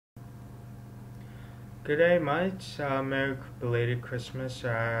Good day, mates. Merry belated Christmas,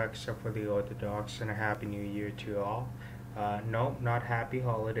 except for the Orthodox, and a Happy New Year to all. No, not Happy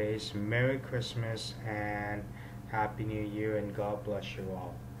Holidays. Merry Christmas and Happy New Year, and God bless you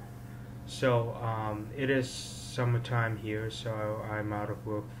all. It is summertime here, so I'm out of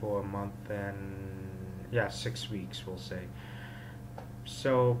work for a month and, yeah, 6 weeks, we'll say.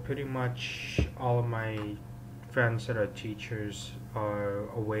 So, pretty much all of my friends that are teachers are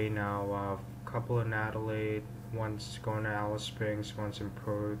away now. A couple in Adelaide, one's going to Alice Springs, one's in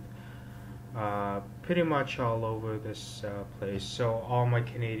Perth. Pretty much all over this place. So all my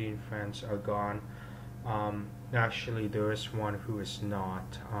Canadian friends are gone. Actually, there is one who is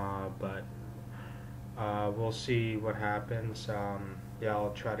not, but we'll see what happens. Yeah,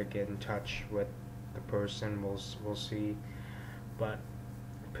 I'll try to get in touch with the person. We'll see, but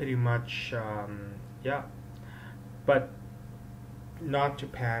pretty much, yeah. But not to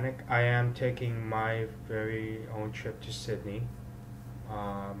panic. I am taking my very own trip to Sydney.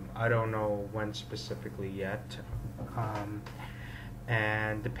 I don't know when specifically yet.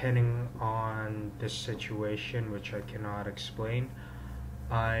 And depending on the situation, which I cannot explain,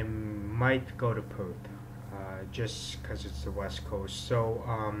 I might go to Perth, just because it's the West Coast.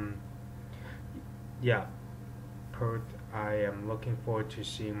 Yeah, Perth. I am looking forward to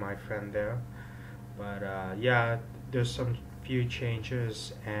seeing my friend there. But yeah, there's some few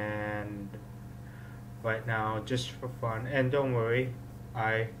changes, and right now, just for fun. And don't worry,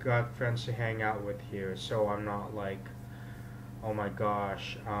 I got friends to hang out with here, so I'm not like, oh my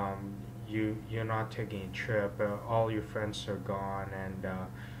gosh, you're not taking a trip. All your friends are gone, and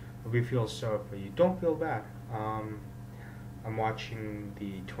we feel sorry for you. Don't feel bad. I'm watching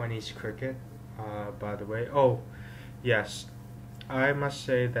the 20s cricket, by the way. Oh, yes. I must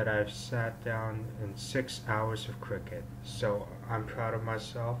say that I've sat down in 6 hours of cricket, so I'm proud of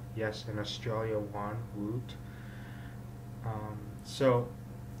myself. Yes, and Australia won, woot. So,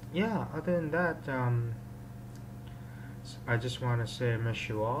 yeah, other than that, I just want to say I miss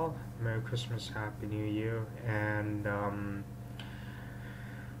you all. Merry Christmas, Happy New Year, and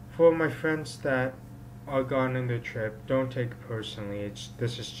for my friends that are gone on the trip, don't take it personally.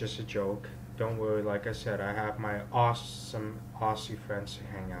 This is just a joke. Don't worry, like I said, I have my awesome Aussie friends to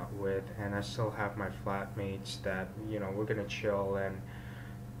hang out with, and I still have my flatmates that, we're gonna chill. And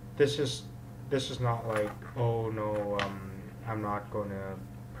this is not like, oh no, I'm not going to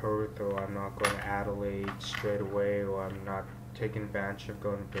Perth, or I'm not going to Adelaide straight away, or I'm not taking advantage of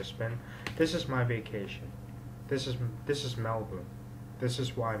going to Brisbane. This is my vacation. This is Melbourne. This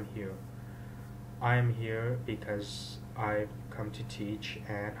is why I'm here. I am here because I've come to teach,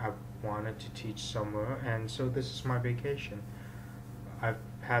 and I've wanted to teach somewhere, and so this is my vacation. I've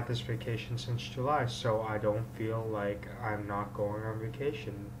had this vacation since July, so I don't feel like I'm not going on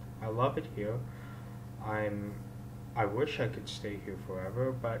vacation. I love it here. I wish I could stay here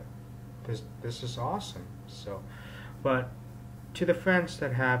forever, but this is awesome. But to the friends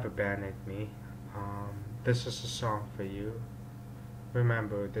that have abandoned me, this is a song for you.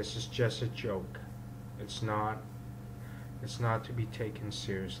 Remember, this is just a joke. It's not to be taken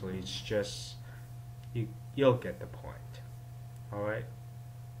seriously. It's just, you'll get the point. Alright?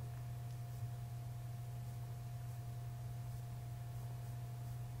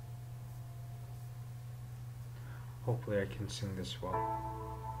 Hopefully I can sing this well.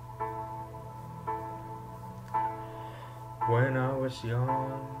 When I was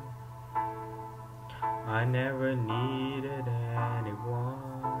young, I never needed anyone,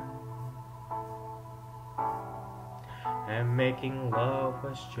 and making love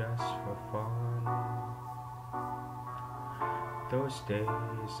was just for fun. Those days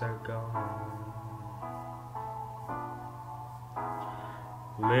are gone.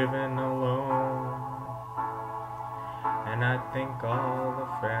 Living alone, and I think all the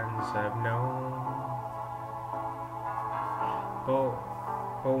friends I've known. But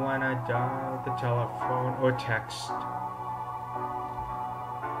when I dial the telephone or text,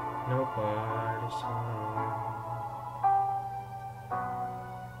 nobody's home.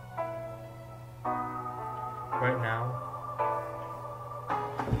 Right now,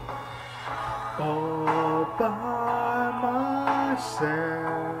 all by myself.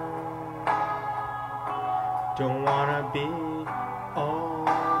 Don't wanna be all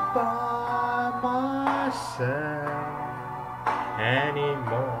by myself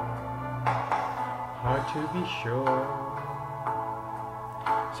anymore. Hard to be sure.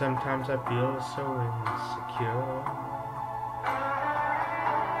 Sometimes I feel so insecure,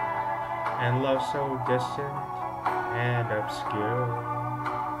 and love so distant and obscure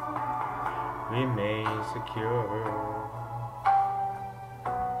remains secure.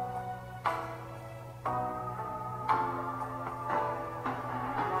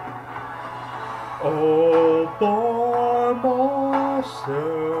 all by myself.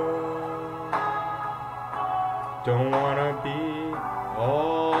 Don't wanna be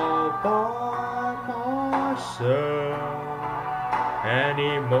all by myself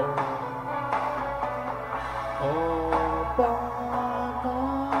anymore. All by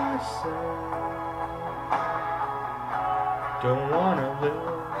myself. Don't wanna live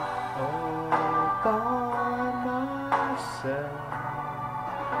all by myself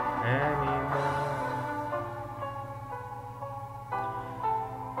anymore.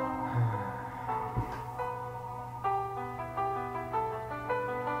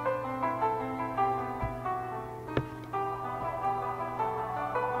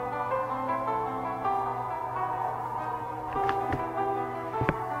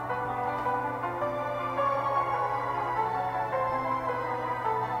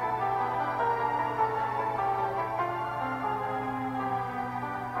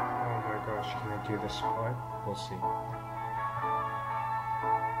 Can I do this part? We'll see.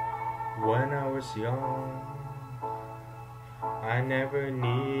 When I was young, I never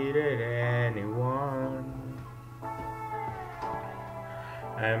needed anyone,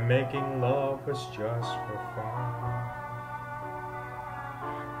 and making love was just for fun.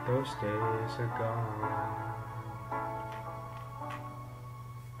 Those days are gone.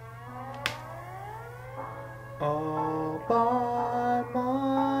 All by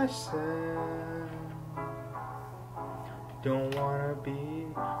myself. Don't wanna be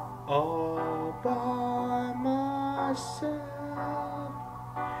all by myself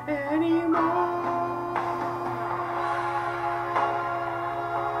anymore.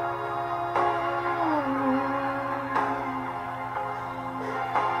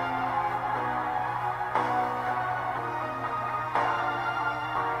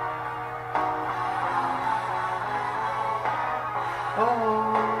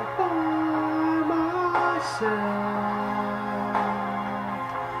 All by myself.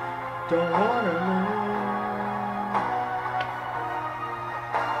 Don't wanna live.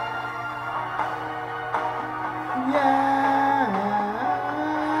 Yeah.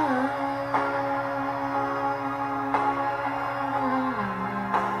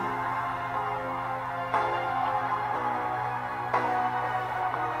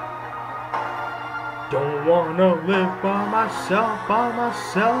 Don't wanna live by myself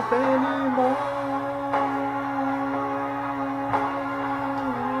anymore.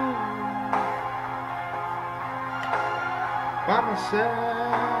 By myself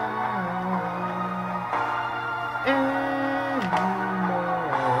anymore.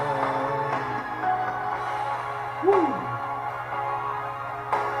 Woo!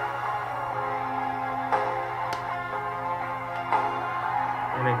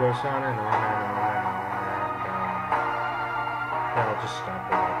 And it goes on and on and on and on. I'll just stop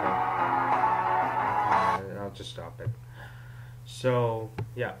it right there. I'll just stop it. So,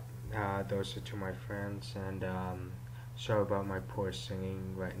 yeah, those are to my friends, and sorry about my poor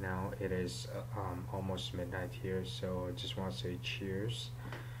singing right now. It is almost midnight here, so I just want to say cheers.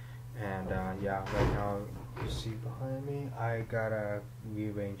 And yeah, right now, you see behind me, I gotta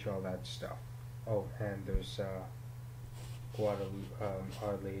rearrange all that stuff. Oh, and there's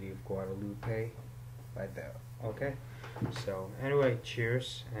Our Lady of Guadalupe right there. Okay, so anyway,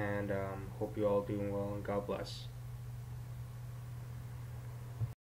 cheers, and hope you all doing well, and God bless.